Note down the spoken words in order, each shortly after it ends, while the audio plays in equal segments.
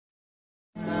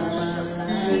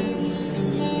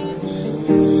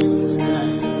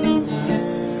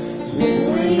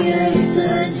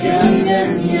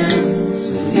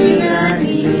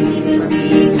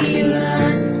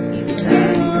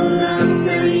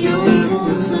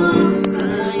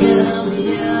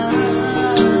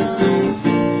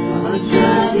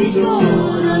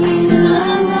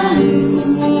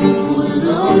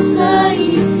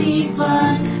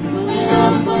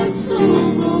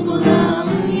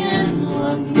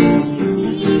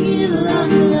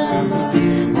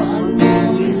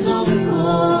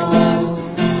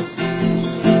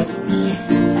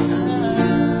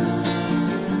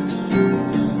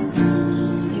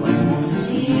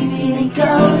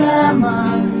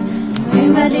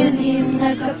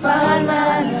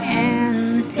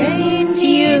And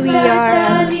here we are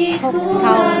at Hope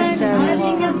Tower Server.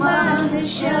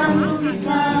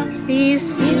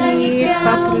 This is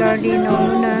popularly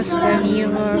known as the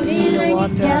mirror in the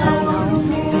water now.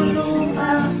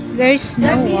 There's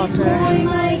no water.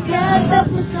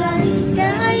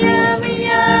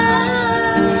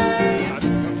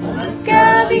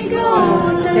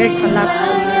 There's a lot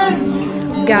of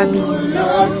gabi.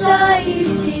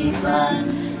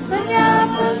 Kaya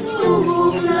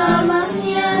pasubok lamang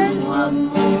yan, huwag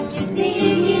mong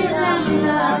itigil ang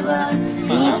laban.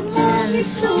 Huwag mong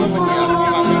isubok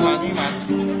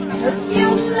at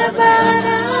yung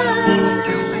labanan.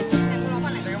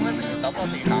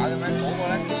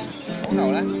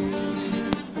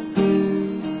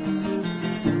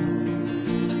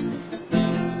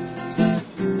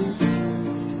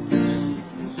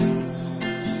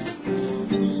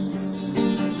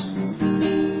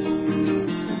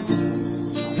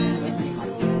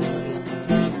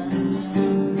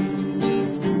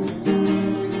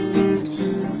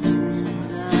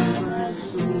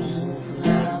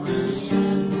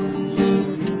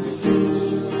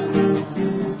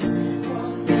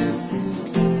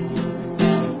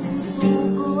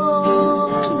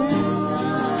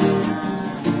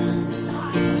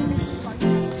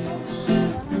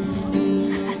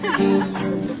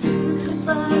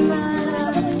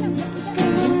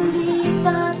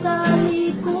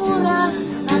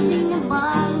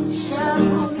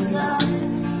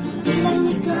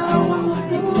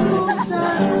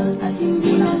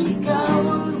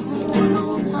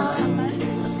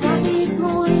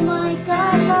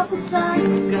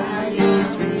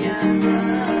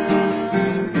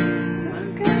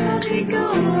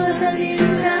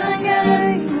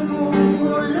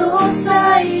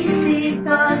 Sa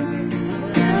isipan,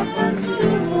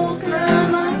 napasubok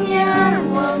lamang yan,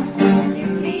 huwag mong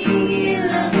itigil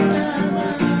ang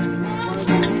laban.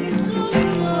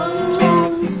 Huwag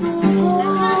mong isubok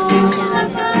ang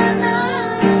labanan.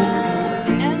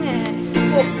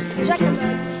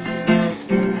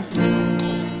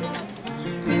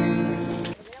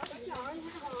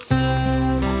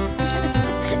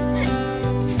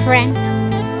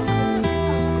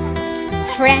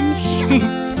 French.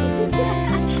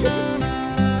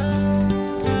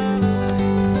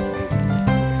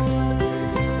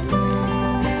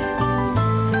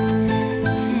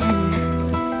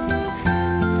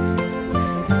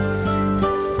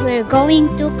 We're going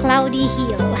to Cloudy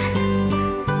Hill.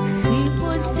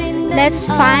 Let's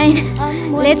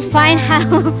find how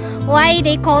why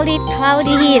they call it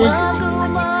Cloudy Hill.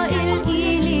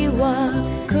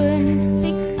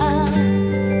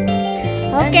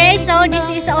 Okay, so this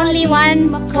is only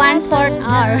one-fourth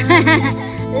hour.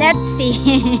 Let's see.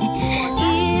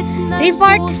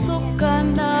 3/4.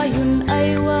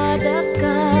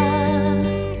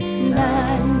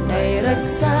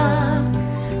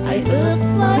 Ay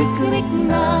may krik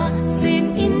na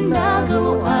sin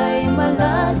indagaw ay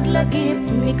malaglagip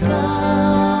ni ka.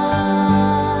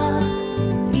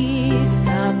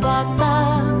 Isa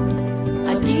bata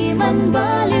adi man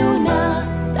baliw na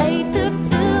ay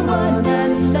tagtawa na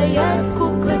layat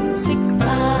ko kansik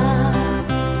pa.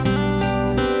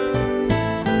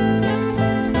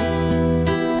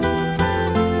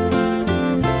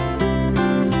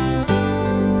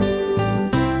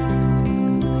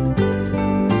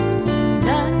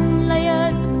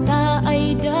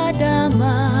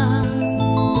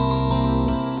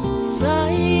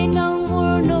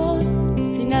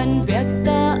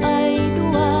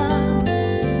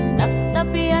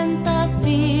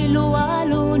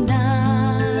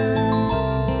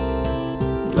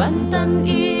 Bantang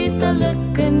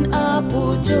italakan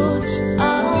Apo Diyos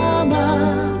Ama,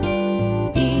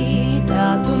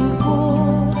 idatun ko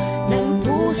ng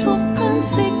tusok kang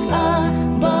sika,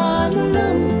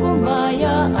 balulang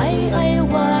kumaya ay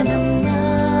aywanam na.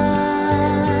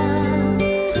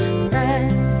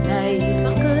 Tanay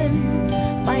bakan,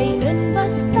 payan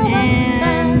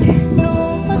basta-basta,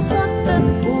 no masaktan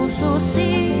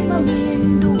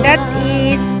That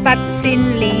is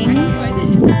Patsinling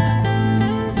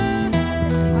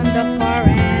on the far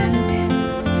end.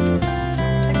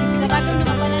 That's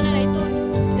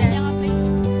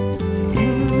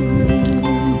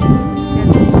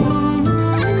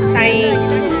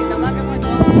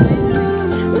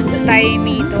Thai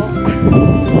Mitok.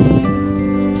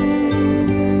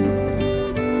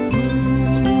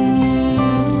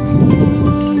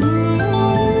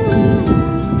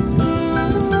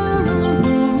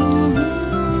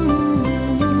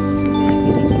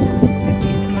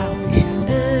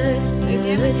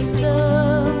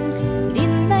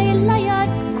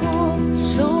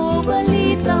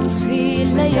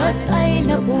 Silayat ay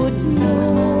nabudno,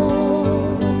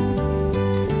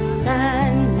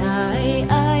 tanay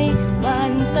ay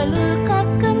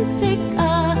bantalukakan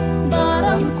sika,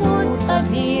 barangkot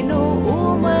adino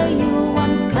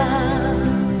umayuwang ka.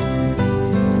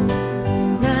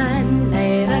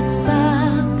 Nanay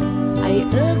ragsak ay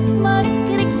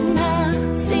agmarikrik na,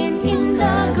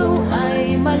 sinindagaw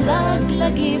ay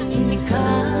malaglagip ni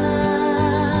ka.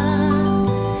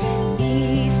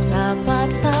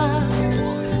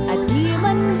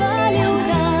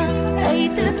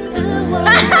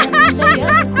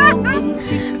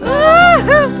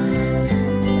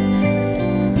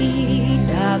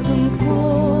 Idagong ko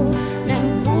ng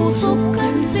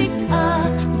pusukan sika,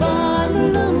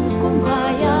 balong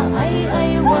kumaya ay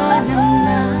aywanang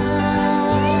na.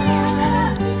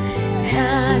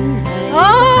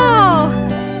 Oh!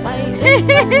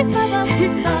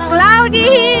 Cloudy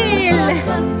Hill!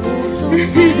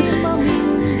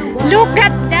 Look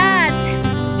at that!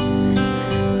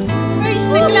 Where's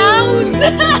the clouds?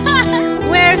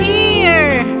 We're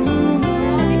here!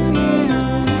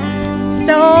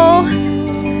 So,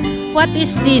 what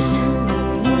is this?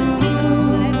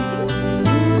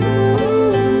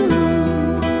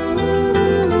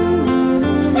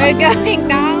 We're going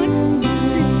down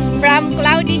from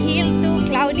Cloudy Hill to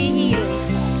Cloudy Hill.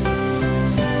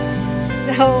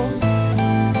 So,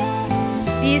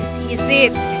 this is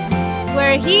it.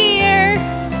 We're here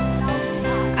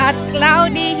at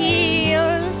Cloudy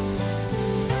Hill.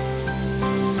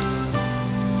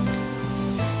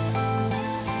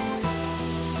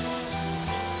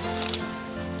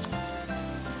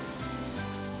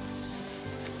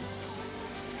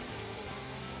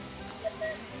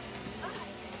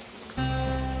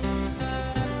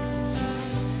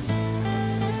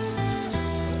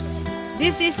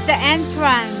 This is the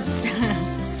entrance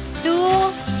to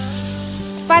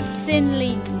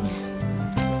Patsinling.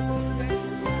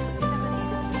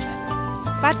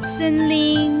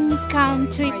 Patsinling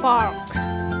Country Park.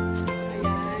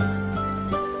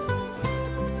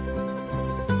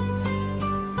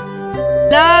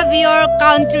 Love your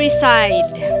countryside.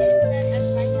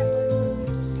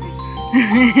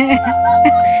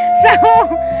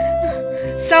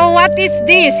 So what is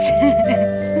this?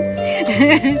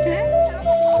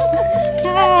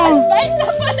 Oh,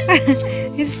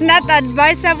 it's not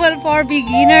advisable for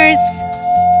beginners.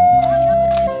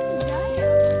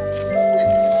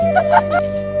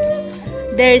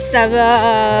 There's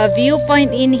a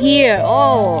viewpoint in here.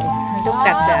 Oh, look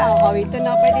at that. Awiton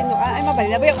na pwede no. Ay,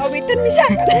 mabalila ba yung awiton misa?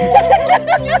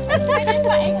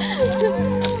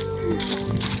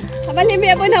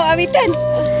 Mabalimi ako na awiton.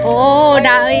 Oh,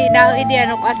 dawi di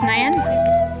ano kas na yan.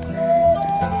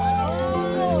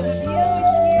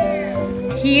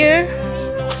 Here,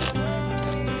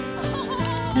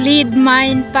 lead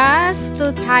mine pass to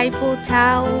Taipu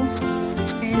Tau,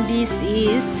 and this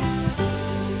is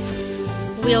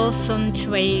Wilson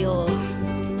Trail.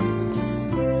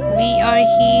 We are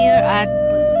here at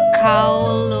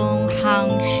Kowloon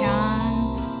Hangshan,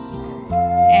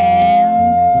 and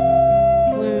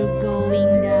we're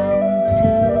going down to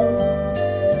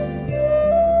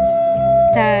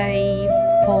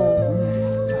Taipu.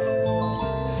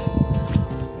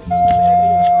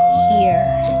 Here,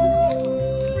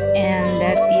 and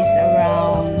that is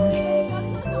around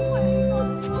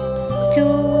 2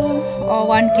 or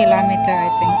 1 kilometer,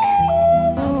 I think.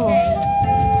 Oh,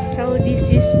 so this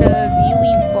is the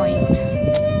viewing point.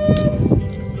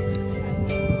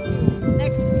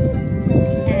 Next,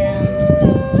 and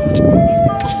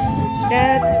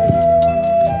that.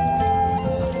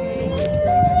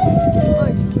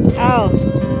 Oh.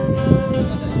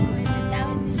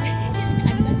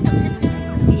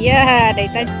 Yeah, they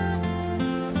touch.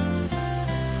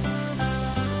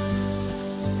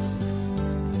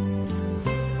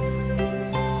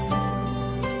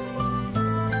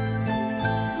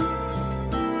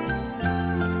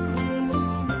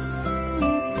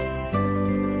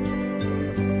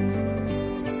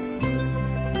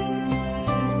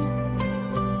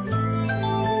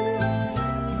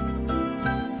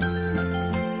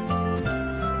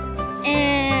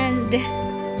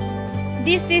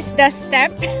 This is the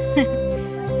step.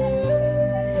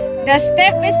 The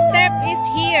step is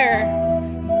here.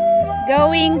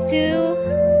 Going to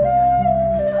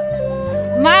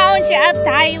Mount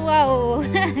Taiwan.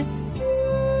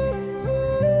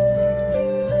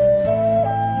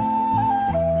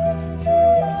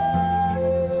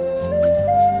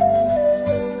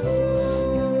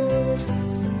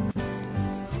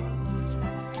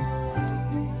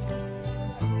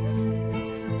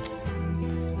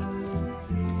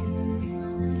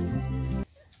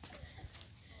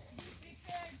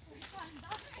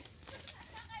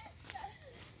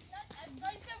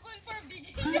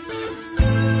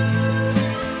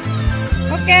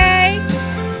 Okay,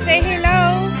 say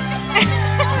hello.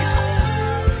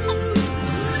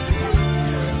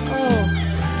 Oh,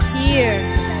 here.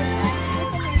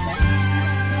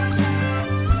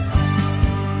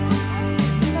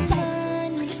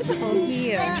 Oh,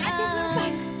 here.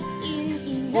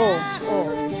 Oh, oh.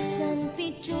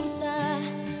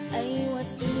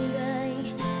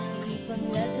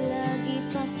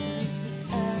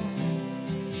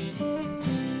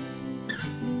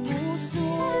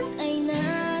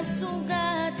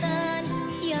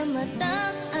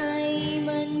 Matak ay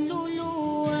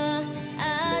manluluwa,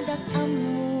 adak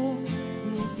amu,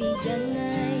 lupigan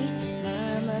ay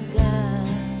mamaga.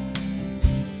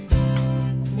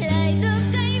 Lay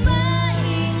kay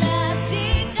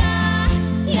mailasika,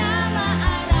 yama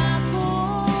arako.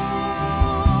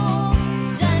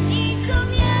 San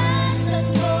isumya, san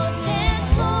boses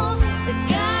mo,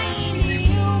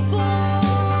 nagkainiyo ko.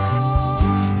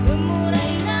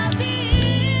 Umuray na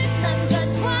biit ng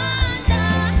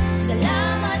katwada,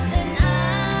 salamat ang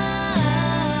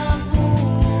ako.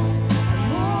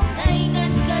 Amok ay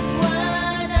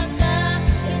nagkatwada ka,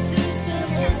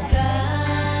 isusunod ka.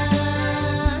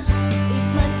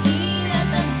 Ikman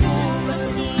ilat ang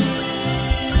kubasi.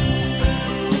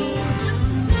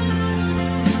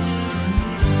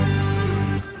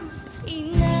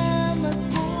 Inamag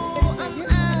ko ang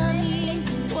amin,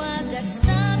 wagas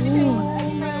na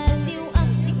bumatiw ang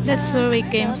sikat. That's where we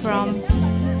came from.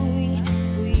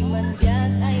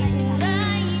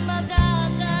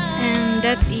 And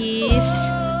that is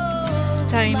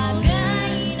Time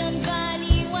Ocean.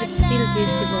 It's still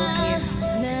visible here.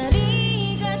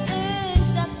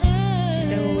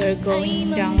 So we're going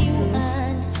down to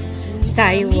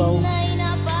Taiwan.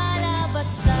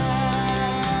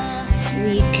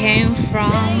 We came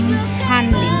from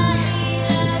Hanling.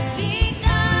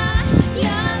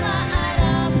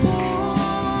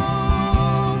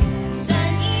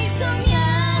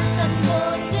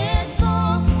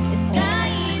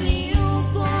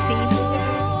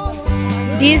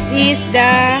 This is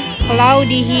the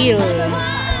cloudy hill.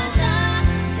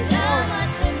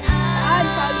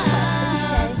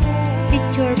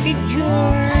 Picture,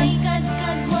 picture.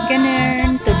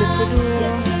 Ganun, tudu-tudu.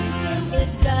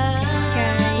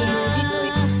 Kasyay.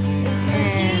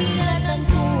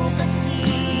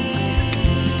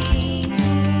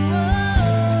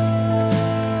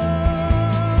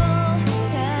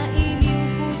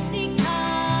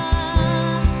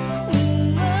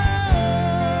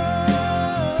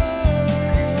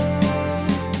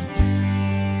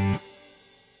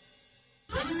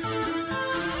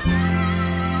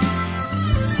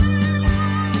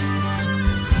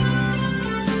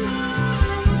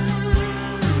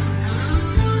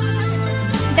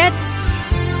 That's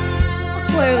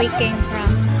where we came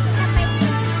from.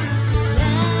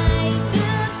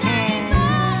 And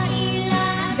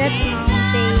that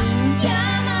mountain is the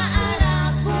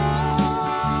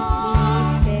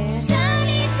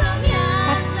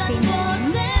Patsinan.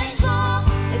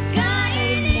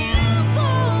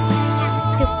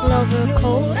 To Clover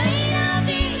Cove.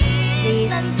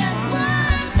 This one.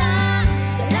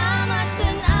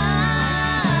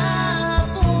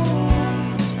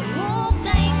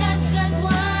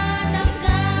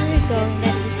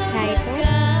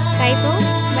 Typo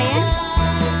ba yan?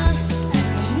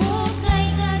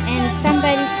 And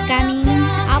somebody's coming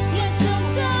up.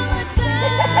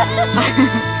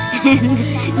 And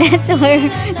that's where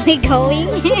we're going.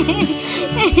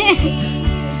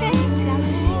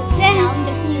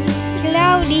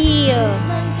 Cloudy here.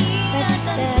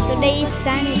 But today is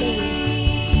sunny day.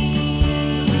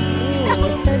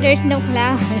 Ooh, so there's no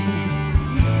cloud.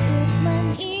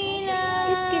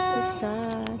 Look at the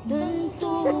sun.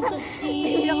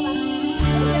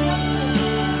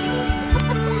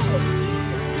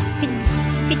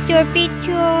 Picture,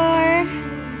 picture.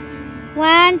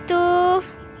 1, 2,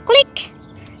 click.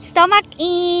 Stomach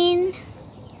in.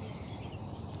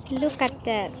 Look at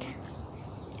that.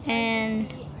 And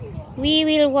we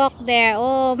will walk there.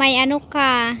 Oh, may ano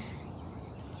ka.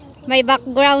 May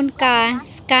background ka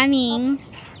coming.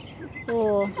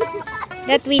 Oh,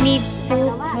 that we need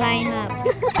to climb up.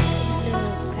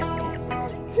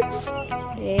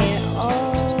 There,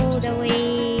 all the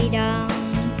way down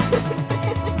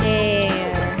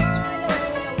there.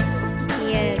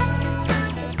 Yes.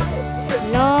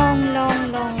 Long,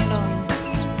 long, long, long.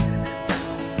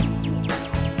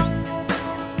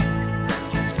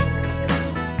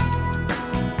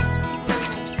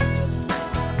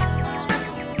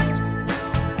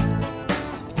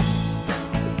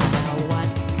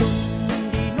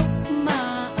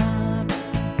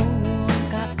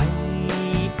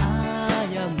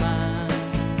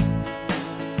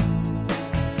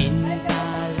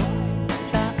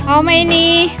 How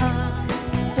many?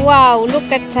 Wow, look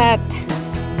at that.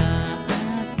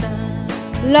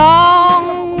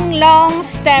 Long, long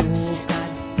steps.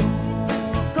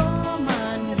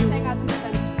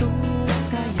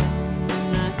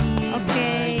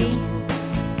 Okay.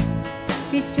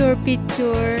 Picture,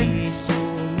 picture. See?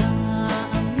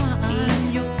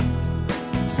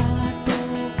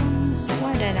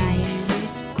 What a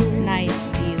nice, nice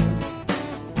view.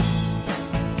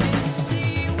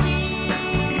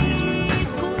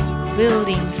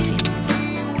 Buildings.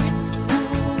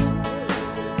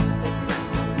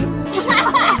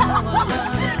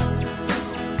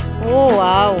 Oh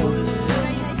wow.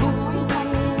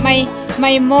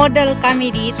 May model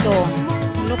kami dito.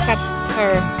 Look at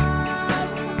her.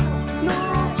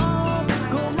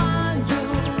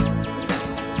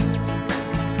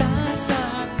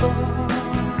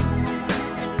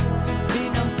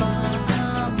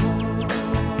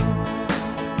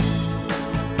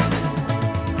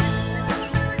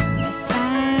 The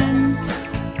sun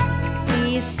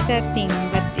is setting,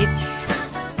 but it's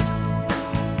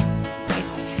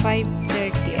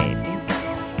 5:30, I think.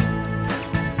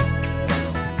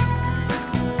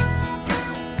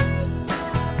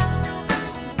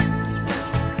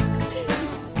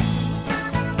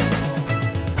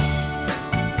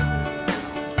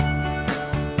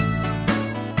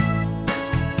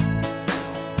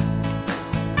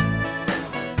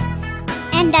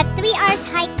 And that 3 hours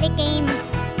hike became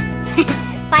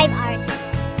 5 hours.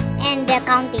 And they're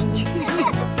counting.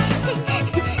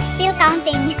 Still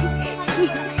counting.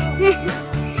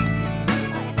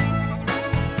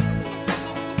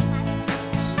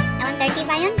 1:30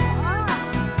 ba yun? Oo.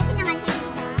 Kasi naman.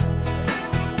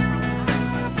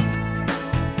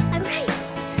 Alright.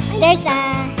 There's a...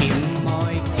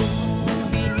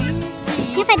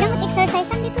 Yeah, pwede mag-exercise.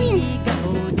 Saan dito yun?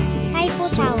 Kai Po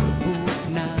Chow.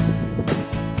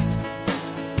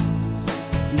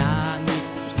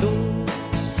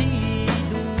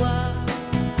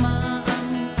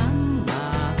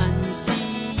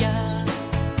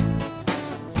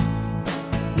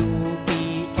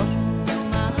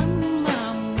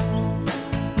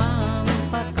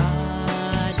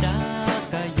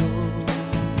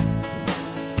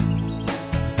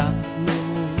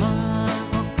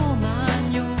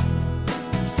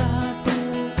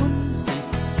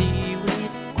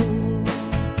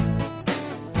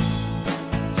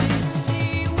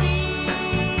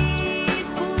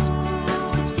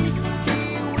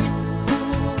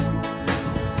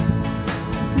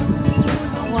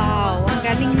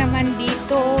 Galing naman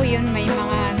dito. Yun, may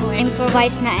mga ano,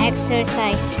 Improvise na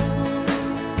exercise.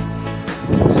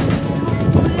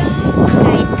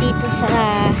 Kahit dito sa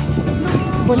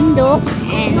bundok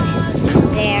and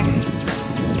there.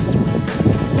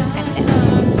 Look at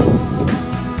that.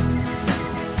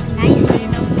 It's nice.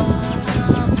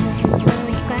 So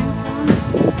we come from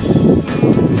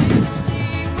and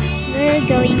we're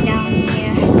going down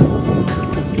here.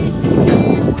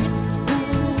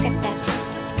 Look at that.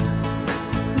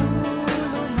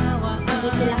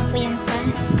 Dito lang po yan sa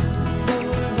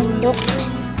bundok.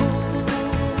 Ayan.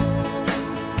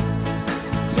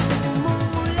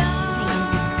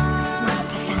 Mga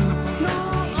kasama ko.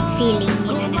 Feeling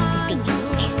nila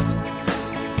nagpipigit.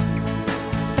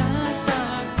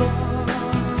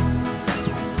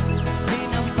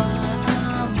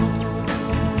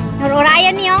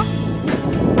 Nururayan niyo?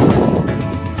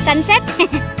 Sunset?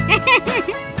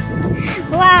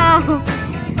 Wow!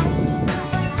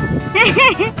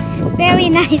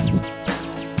 Very nice.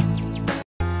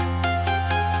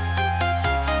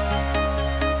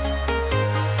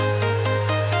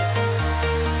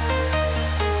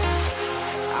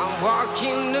 I'm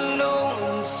walking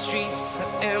alone, the streets are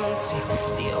empty.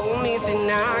 The only thing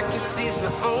I can see is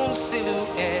my own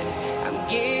silhouette. I'm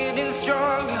getting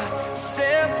stronger,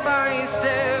 step by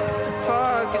step. The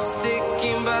clock is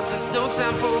ticking, but there's no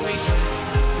time for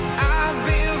regrets. I've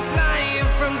been flying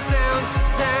from town to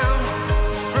town,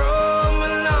 from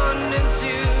London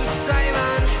to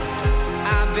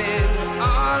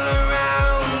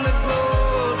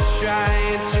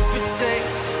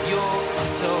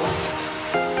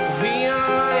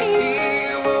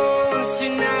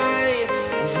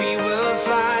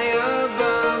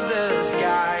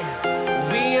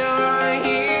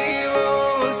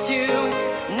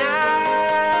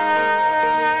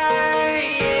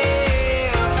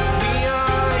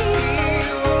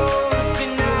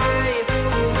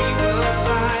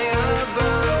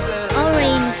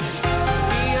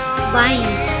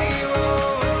vines.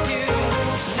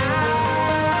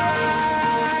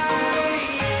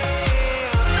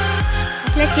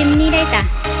 Asla chimney day ta.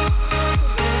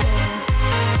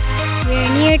 We're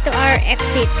near to our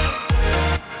exit.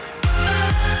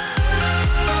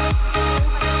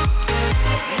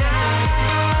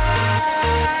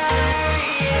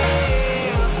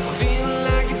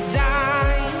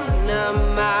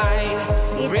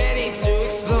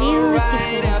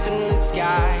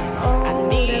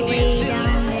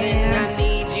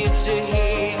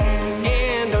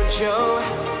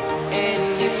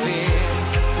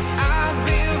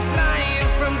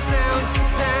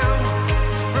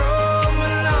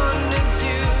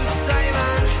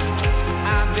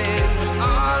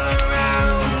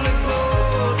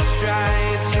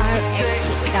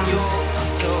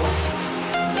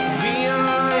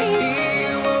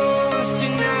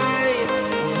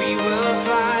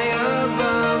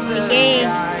 Sige,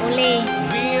 uli.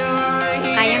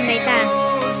 Kayang data.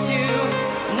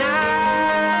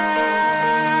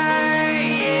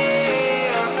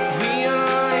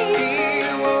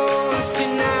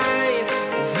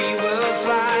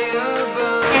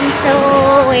 And so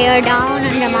we are down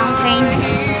on the mountain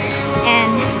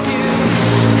and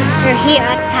we're here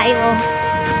at Taiwo,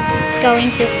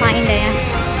 going to find the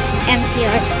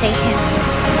MTR station.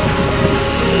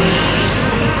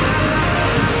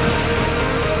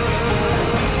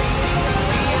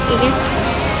 It is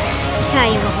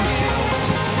Taiwo.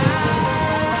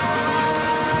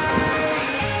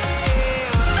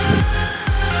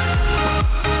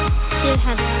 Still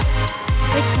have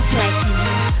Christmas lights in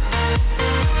here.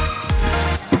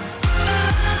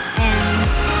 And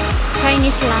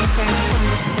Chinese lanterns on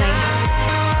display.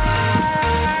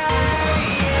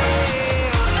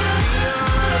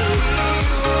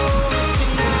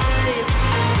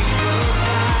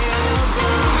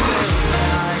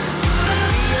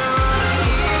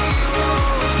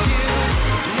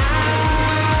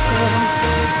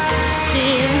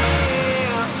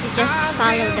 Just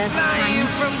follow the signs.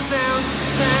 From town to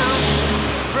town,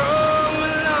 from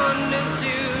London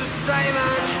to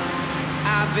Taiwan,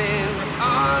 I've been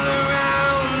all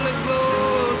around the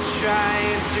globe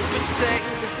trying to protect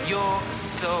your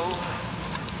soul.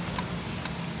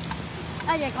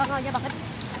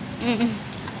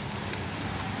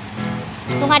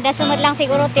 Sungad na sumod lang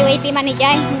siguro tiway pi man ni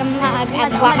Jai.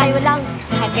 Agwakan lang.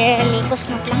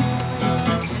 Aglikos mo lang.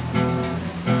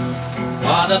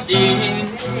 Padating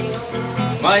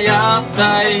mayat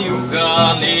tayo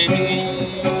galing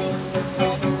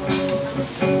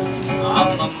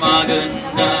ang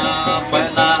maganda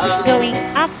pala Going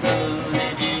up.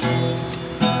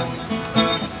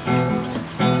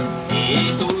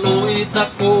 ituloy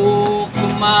ako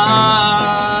kumanin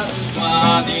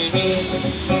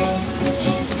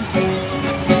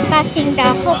Passing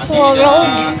the Fukwo Road.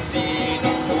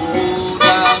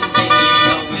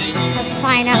 Let's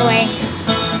find our way.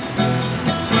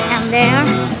 And there,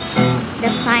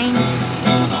 the sign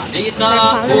we're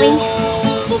following.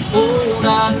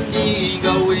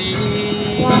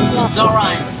 Walk.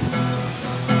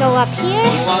 Go up here.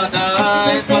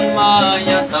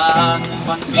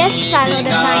 Just follow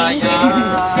the signs.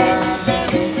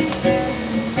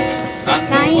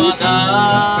 Signs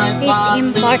is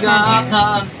important.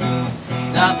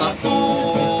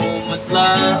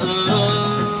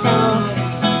 So,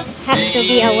 have to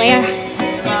be aware.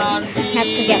 Not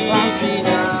to get lost. And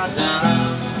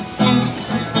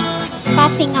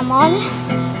passing a mall.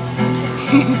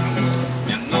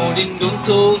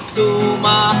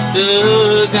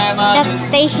 That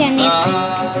station is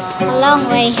a long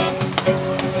way.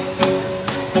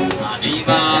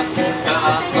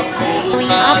 Going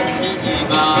up.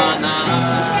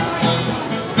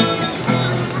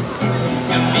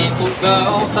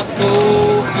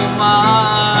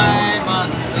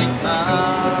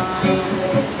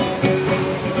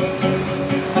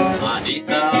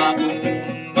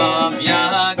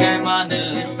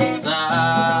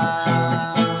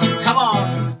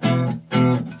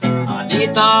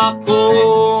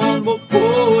 Kung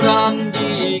bukuran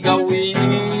di gawin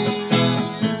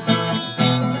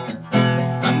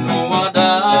ano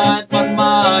aday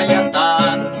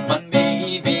panmayatan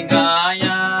panbibigayan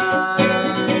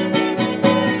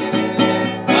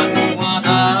ano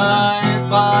aday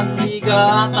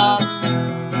panigatan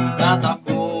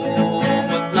tatako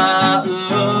matlaeng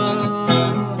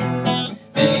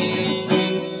di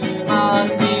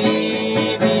mandibigagan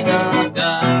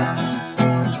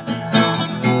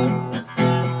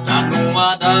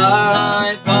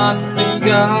Aday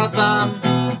panigatan,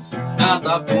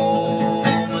 natapos